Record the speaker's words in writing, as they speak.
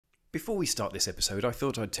Before we start this episode, I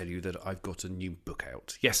thought I'd tell you that I've got a new book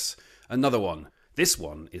out. Yes, another one. This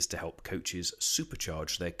one is to help coaches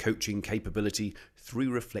supercharge their coaching capability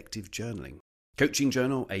through reflective journaling. Coaching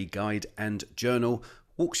Journal, a guide and journal,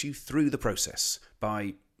 walks you through the process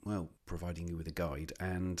by, providing you with a guide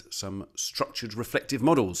and some structured reflective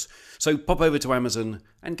models. So pop over to Amazon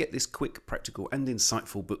and get this quick, practical and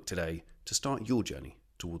insightful book today to start your journey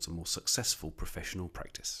towards a more successful professional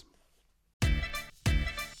practice.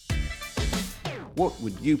 What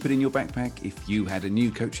would you put in your backpack if you had a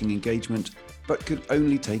new coaching engagement but could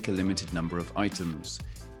only take a limited number of items?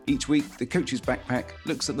 Each week, the Coach's Backpack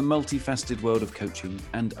looks at the multifaceted world of coaching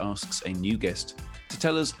and asks a new guest to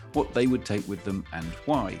tell us what they would take with them and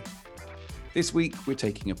why. This week, we're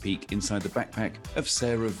taking a peek inside the backpack of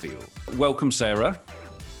Sarah Veall. Welcome, Sarah.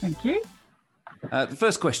 Thank you. The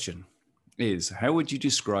first question is, how would you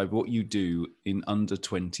describe what you do in under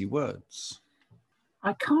 20 words?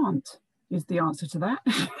 I can't, is the answer to that.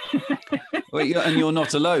 Well, and you're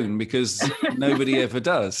not alone, because nobody ever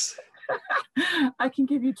does. I can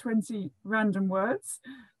give you 20 random words,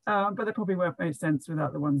 but they probably won't make sense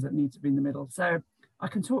without the ones that need to be in the middle. So I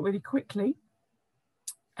can talk really quickly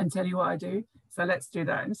and tell you what I do. So let's do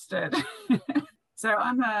that instead. So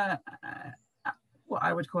I'm what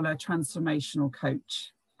I would call a transformational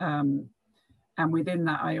coach. And within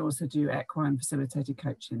that, I also do equine facilitated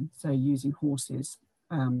coaching. So using horses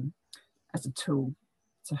as a tool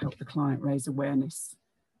to help the client raise awareness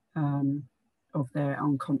of their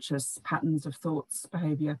unconscious patterns of thoughts,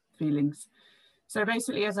 behavior, feelings. So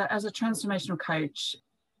basically, as a transformational coach,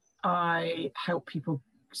 I help people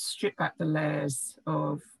strip back the layers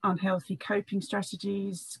of unhealthy coping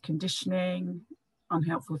strategies, conditioning,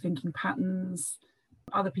 unhelpful thinking patterns,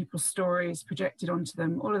 other people's stories projected onto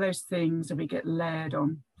them, all of those things that we get layered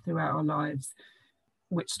on throughout our lives,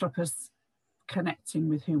 which stop us connecting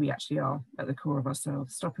with who we actually are at the core of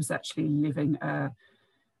ourselves, stop us actually living a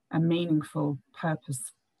meaningful,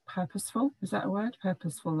 purposeful, is that a word?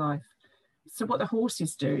 Purposeful life. So what the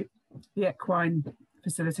horses do, the equine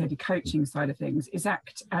facilitated coaching side of things, is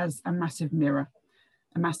act as a massive mirror,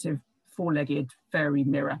 a massive four-legged fairy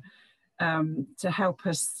mirror, to help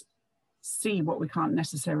us see what we can't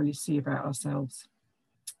necessarily see about ourselves.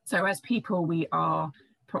 So as people, we are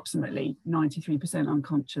approximately 93%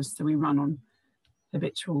 unconscious, so we run on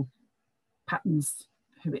habitual patterns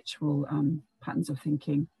of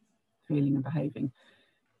thinking, feeling and behaving.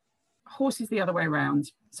 Horses the other way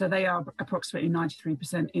around, so they are approximately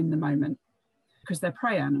 93% in the moment because they're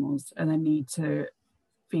prey animals and they need to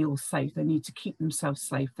feel safe, they need to keep themselves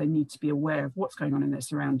safe, they need to be aware of what's going on in their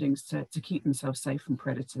surroundings to keep themselves safe from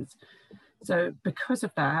predators. So because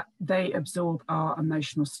of that, they absorb our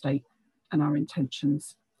emotional state and our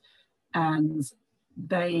intentions, and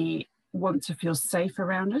they want to feel safe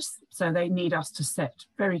around us. So they need us to set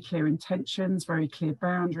very clear intentions, very clear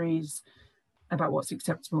boundaries about what's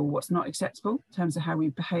acceptable, what's not acceptable in terms of how we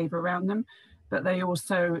behave around them. But they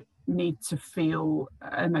also need to feel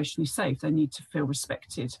emotionally safe. They need to feel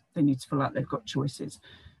respected. They need to feel like they've got choices.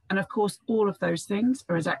 And of course, all of those things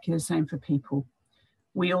are exactly the same for people.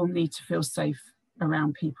 We all need to feel safe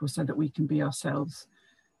around people so that we can be ourselves.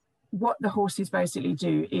 What the horses basically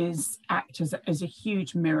do is act as a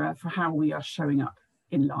huge mirror for how we are showing up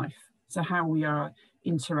in life. So how we are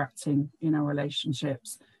interacting in our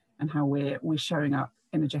relationships and how we're showing up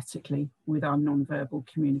energetically with our non-verbal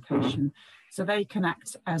communication. So they can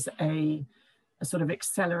act as a sort of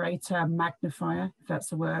accelerator, magnifier, if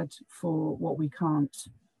that's a word, for what we can't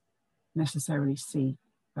necessarily see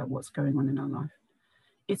about what's going on in our life.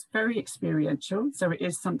 It's very experiential, so it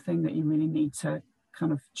is something that you really need to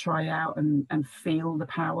kind of try out and feel the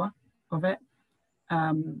power of it.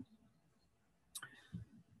 And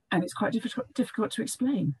it's quite difficult to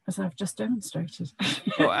explain, as I've just demonstrated.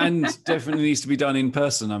 Well, and definitely needs to be done in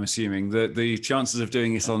person, I'm assuming. The chances of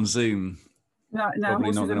doing this on Zoom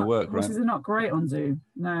probably not going to work, right? Horses are not great on Zoom.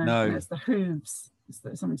 No, it's the hooves.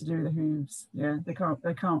 It's something to do with the hooves. Yeah, they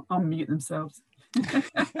can't unmute themselves.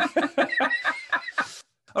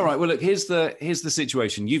 All right, well, look, here's the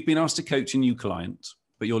situation. You've been asked to coach a new client,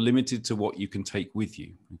 but you're limited to what you can take with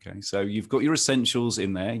you, okay? So you've got your essentials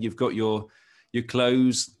in there. You've got your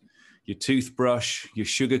clothes, your toothbrush, your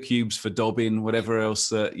sugar cubes for dobbing, whatever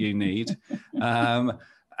else you need.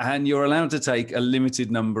 And you're allowed to take a limited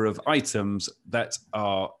number of items that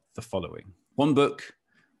are the following: one book,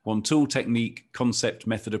 one tool, technique, concept,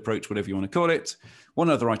 method, approach, whatever you want to call it, one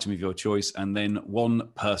other item of your choice, and then one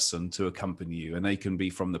person to accompany you. And they can be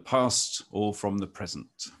from the past or from the present.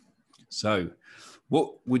 So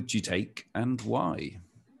what would you take and why?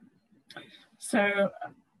 So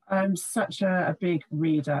I'm such a big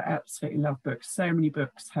reader, absolutely love books. So many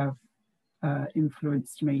books have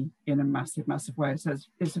influenced me in a massive, massive way. So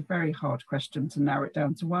it's a very hard question to narrow it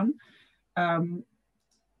down to one. But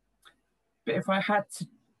if I had to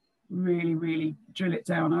really, really drill it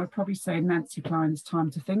down, I would probably say Nancy Kline's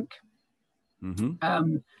Time to Think.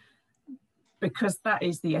 Mm-hmm. Because that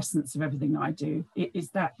is the essence of everything I do. It is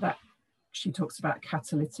that she talks about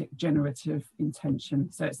catalytic generative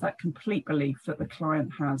intention. So it's that complete belief that the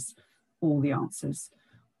client has all the answers.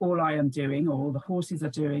 All I am doing, or all the horses are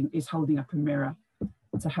doing, is holding up a mirror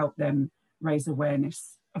to help them raise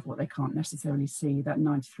awareness of what they can't necessarily see, that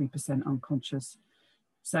 93% unconscious.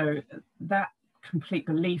 So that complete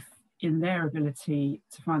belief in their ability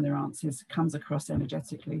to find their answers comes across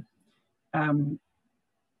energetically. And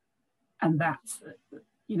that,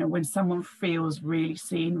 you know, when someone feels really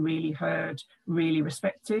seen, really heard, really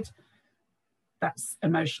respected, that's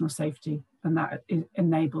emotional safety, and that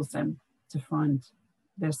enables them to find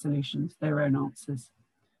their solutions, their own answers.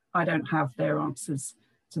 I don't have their answers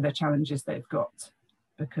to their challenges they've got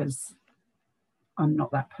because I'm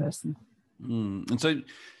not that person. And so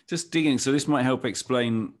just digging, so this might help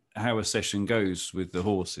explain how a session goes with the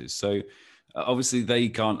horses. So obviously they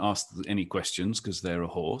can't ask any questions because they're a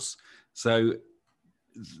horse. So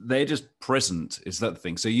they're just present, is that the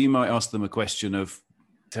thing? So you might ask them a question of,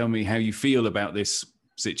 tell me how you feel about this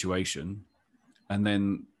situation. And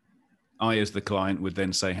then I, as the client, would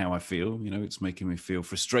then say how I feel. You know, it's making me feel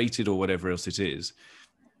frustrated or whatever else it is.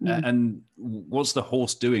 And what's the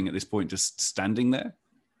horse doing at this point? Just standing there?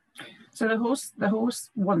 So the horse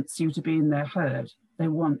wants you to be in their herd. They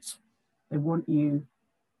want you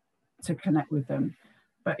to connect with them.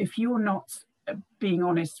 But if you're not being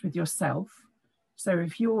honest with yourself, so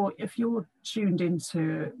if you're tuned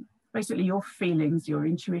into basically your feelings, your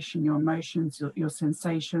intuition, your emotions, your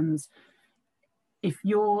sensations, if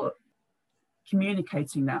you're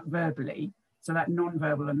communicating that verbally, so that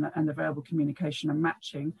non-verbal and the verbal communication are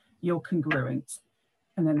matching, you're congruent,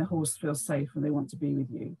 and then the horse feels safe and they want to be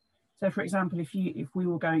with you. So for example, if we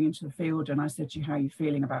were going into the field and I said to you, how are you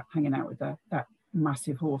feeling about hanging out with that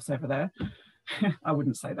massive horse over there? I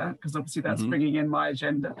wouldn't say that because obviously that's bringing in my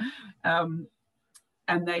agenda.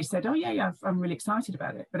 And they said, oh yeah, I'm really excited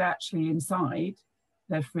about it. But actually inside,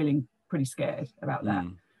 they're feeling pretty scared about that.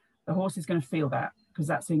 The horse is going to feel that because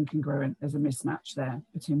that's incongruent. There's a mismatch there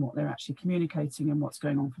between what they're actually communicating and what's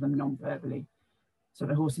going on for them non-verbally. So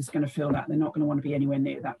the horse is going to feel that. They're not going to want to be anywhere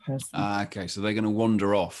near that person. Okay, so they're going to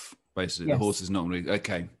wander off, basically. Yes. The horse is not going to...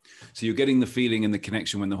 Okay, so you're getting the feeling and the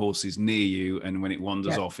connection when the horse is near you, and when it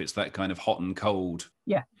wanders off, it's that kind of hot and cold.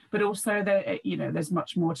 Yeah, but also, there's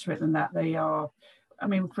much more to it than that. They are... I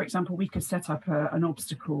mean, for example, we could set up an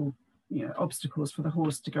obstacle, obstacles for the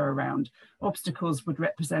horse to go around. Obstacles would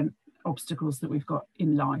represent obstacles that we've got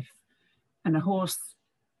in life. And a horse,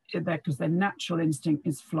 because their natural instinct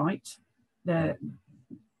is flight,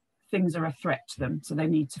 things are a threat to them, so they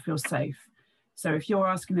need to feel safe. So if you're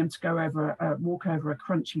asking them to go walk over a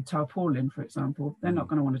crunchy tarpaulin, for example, they're not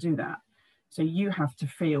going to want to do that. So you have to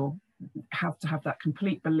have that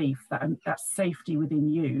complete belief that safety within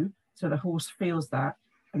you. So the horse feels that,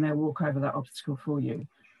 and they'll walk over that obstacle for you.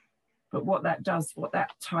 But what that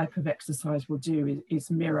type of exercise will do is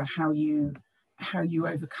mirror how you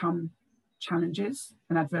overcome challenges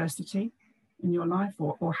and adversity in your life,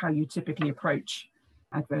 or how you typically approach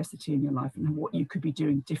adversity in your life, and what you could be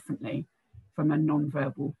doing differently from a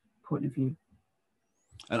non-verbal point of view.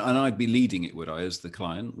 And I'd be leading it, would I, as the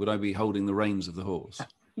client? Would I be holding the reins of the horse?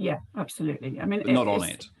 Yeah, absolutely. I mean, but not on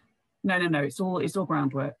it. No. It's all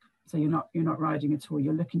groundwork. So you're not riding at all.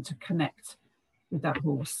 You're looking to connect with that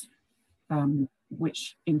horse,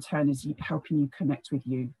 which in turn is helping you connect with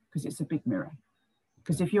you, because it's a big mirror.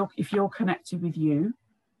 Because if you're connected with you,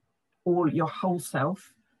 or your whole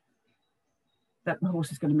self, that the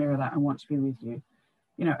horse is going to mirror that and want to be with you.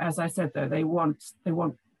 As I said though, they want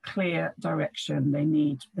clear direction. They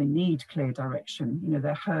need clear direction.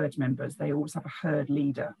 They're herd members. They always have a herd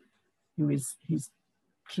leader who's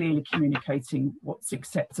clearly communicating what's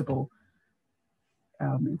acceptable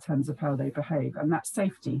in terms of how they behave, and that's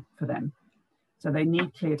safety for them. So they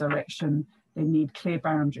need clear direction. They need clear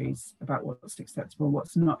boundaries about what's acceptable,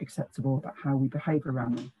 what's not acceptable, about how we behave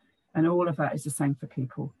around them. And all of that is the same for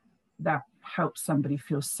people. That helps somebody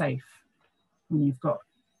feel safe when you've got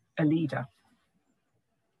a leader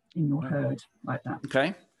in your herd like that.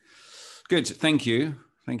 Okay, good. Thank you.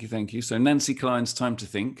 So Nancy Kline's Time to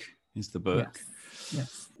Think is the book.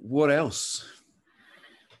 Yes. What else?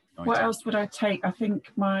 What else would I take? I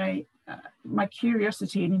think my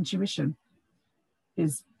curiosity and intuition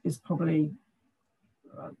is probably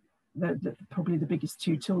probably the biggest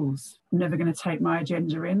two tools. I'm never going to take my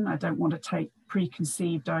agenda in. I don't want to take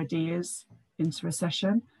preconceived ideas into a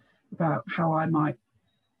session about how I might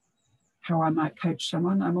coach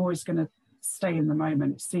someone. I'm always going to stay in the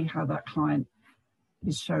moment, see how that client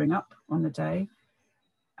is showing up on the day,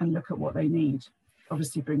 and look at what they need.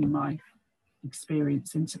 Obviously bringing my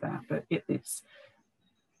experience into that, but it's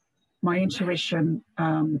my intuition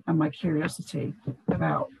and my curiosity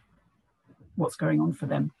about what's going on for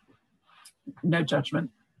them. No judgment.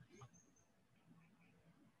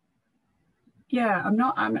 Yeah,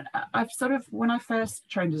 I've sort of, when I first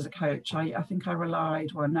trained as a coach, I think I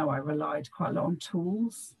relied quite a lot on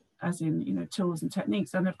tools, as in, you know, tools and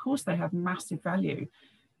techniques. And of course they have massive value.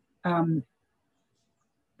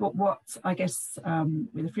 But what I guess,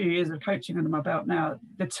 with a few years of coaching under my belt now,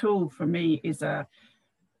 the tool for me is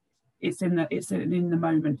it's an in the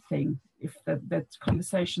moment thing. If the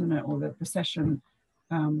conversation or the session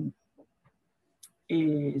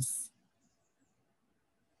is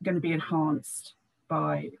going to be enhanced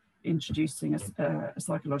by introducing a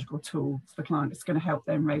psychological tool to the client, it's going to help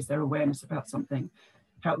them raise their awareness about something,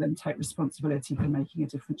 help them take responsibility for making a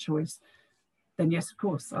different choice, then yes, of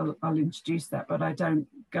course, I'll introduce that. But I don't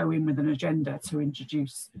go in with an agenda to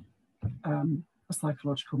introduce a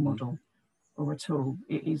psychological model or a tool.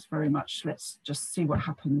 It is very much, let's just see what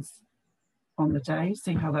happens on the day,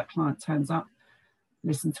 see how that client turns up,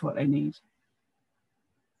 listen to what they need,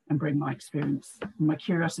 and bring my experience, my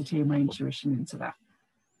curiosity and my intuition into that.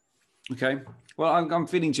 Okay. Well, I'm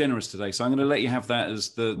feeling generous today, so I'm going to let you have that as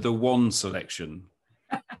the one selection,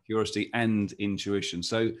 curiosity and intuition.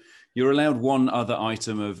 So you're allowed one other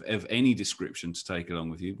item of any description to take along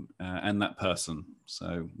with you and that person.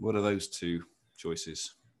 So what are those two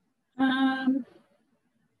choices?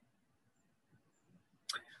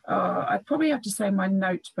 I'd probably have to say my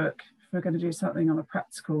notebook if we're going to do something on a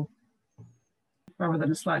practical rather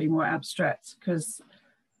than a slightly more abstract, because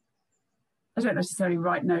I don't necessarily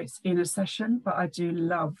write notes in a session, but I do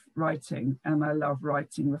love writing, and I love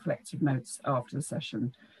writing reflective notes after the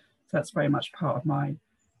session. So that's very much part of my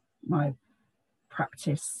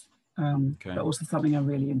practice, but also something I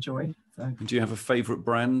really enjoy. So. And do you have a favourite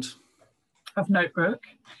brand of notebook?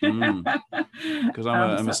 Because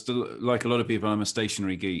I'm still, like a lot of people, I'm a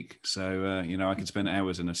stationery geek. So you know, I could spend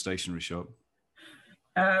hours in a stationery shop.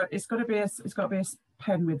 It's got to be a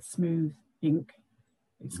pen with smooth ink.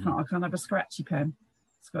 I can't have a scratchy pen.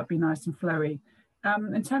 It's got to be nice and flowy.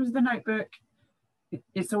 In terms of the notebook,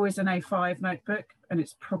 it's always an A5 notebook, and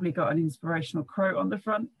it's probably got an inspirational quote on the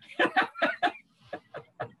front.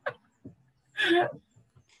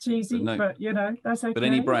 Cheesy, but you know, that's okay. But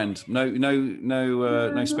any brand,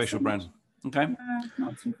 no special brand. Okay.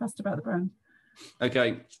 Not too fussed about the brand.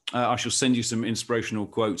 Okay, I shall send you some inspirational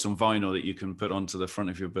quotes on vinyl that you can put onto the front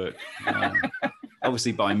of your book.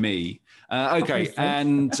 Obviously by me. Okay,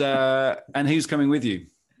 and who's coming with you?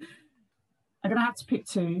 I'm going to have to pick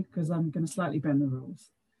two because I'm going to slightly bend the rules.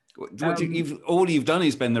 All you've done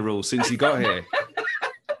is bend the rules since you got here.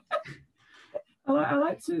 I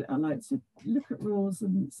like to look at rules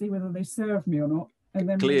and see whether they serve me or not, and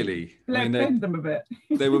then clearly bend them a bit.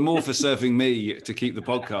 They were more for serving me to keep the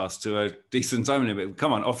podcast to a decent time limit.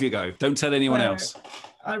 Come on, off you go. Don't tell anyone else.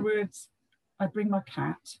 I'd bring my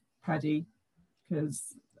cat, Paddy,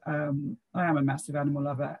 because I am a massive animal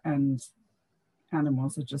lover, and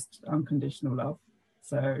animals are just unconditional love.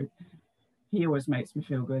 So he always makes me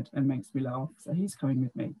feel good and makes me laugh. So he's coming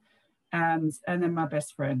with me, and then my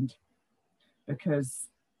best friend, because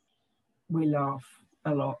we laugh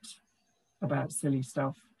a lot about silly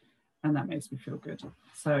stuff, and that makes me feel good.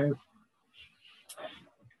 So,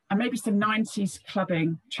 and maybe some 90s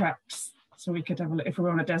clubbing tracks, so we could have if we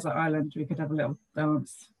were on a desert island, we could have a little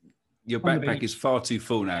dance. Your backpack is far too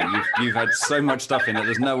full now. You've had so much stuff in it.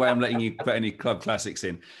 There's no way I'm letting you put any club classics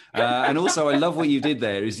in. And also, I love what you did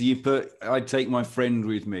there is you put, I'd take my friend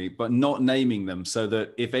with me, but not naming them, so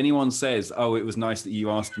that if anyone says, oh, it was nice that you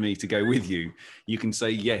asked me to go with you, you can say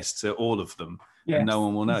yes to all of them. Yes, and no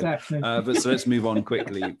one will know. Exactly. But so let's move on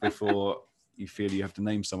quickly before you feel you have to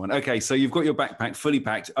name someone. Okay, so you've got your backpack fully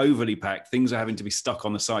packed, overly packed. Things are having to be stuck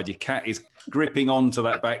on the side. Your cat is gripping onto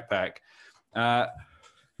that backpack.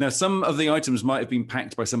 Now, some of the items might have been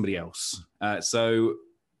packed by somebody else. So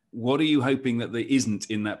what are you hoping that there isn't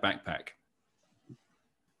in that backpack?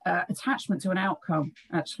 Attachment to an outcome,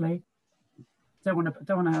 actually. Don't want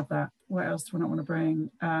to have that. What else do I not want to bring?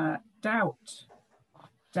 Doubt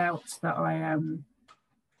that I'm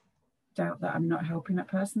not helping that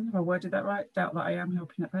person. Have I worded that right? Doubt that I am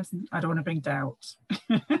helping that person. I don't want to bring doubt.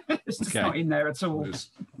 It's just not in there at all.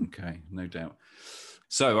 Okay, no doubt.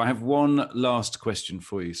 So I have one last question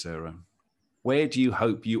for you, Sarah. Where do you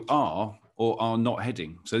hope you are or are not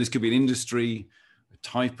heading? So this could be an industry, a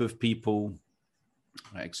type of people,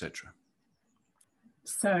 etc.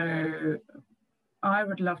 So I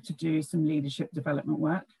would love to do some leadership development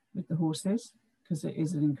work with the horses, because it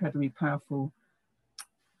is an incredibly powerful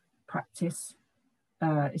practice,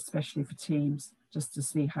 especially for teams, just to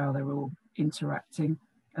see how they're all interacting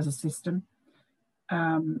as a system.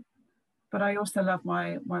 But I also love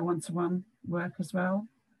my one-to-one work as well.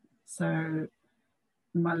 So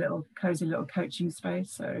my little cozy little coaching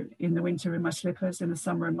space. So in the winter in my slippers, in the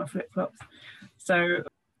summer in my flip-flops. So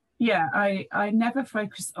yeah, I never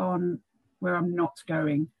focus on where I'm not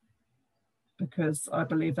going, because I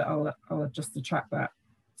believe that I'll just attract that.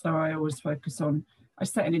 So I always focus on, I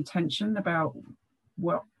set an intention about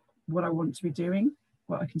what I want to be doing,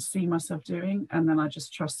 what I can see myself doing, and then I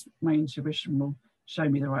just trust my intuition will show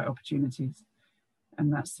me the right opportunities.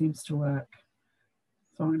 And that seems to work.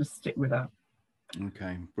 So I'm going to stick with that.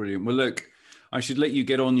 Okay, brilliant. Well, look, I should let you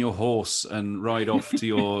get on your horse and ride off to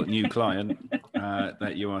your new client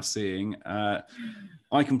that you are seeing.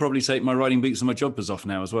 I can probably take my riding boots and my jumpers off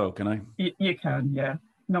now as well, can I? You can, yeah.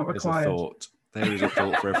 Not required. There's a thought. There is a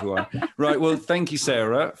thought for everyone. Right, well, thank you,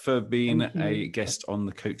 Sarah, for being a guest on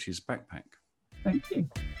the Coach's Backpack. Thank you.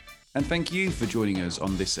 And thank you for joining us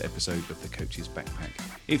on this episode of the Coach's Backpack.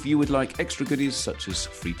 If you would like extra goodies such as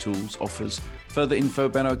free tools, offers, further info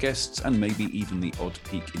about our guests, and maybe even the odd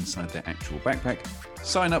peek inside their actual backpack,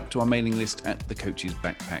 sign up to our mailing list at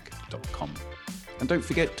thecoachesbackpack.com. And don't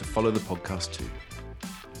forget to follow the podcast too.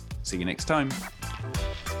 See you next time.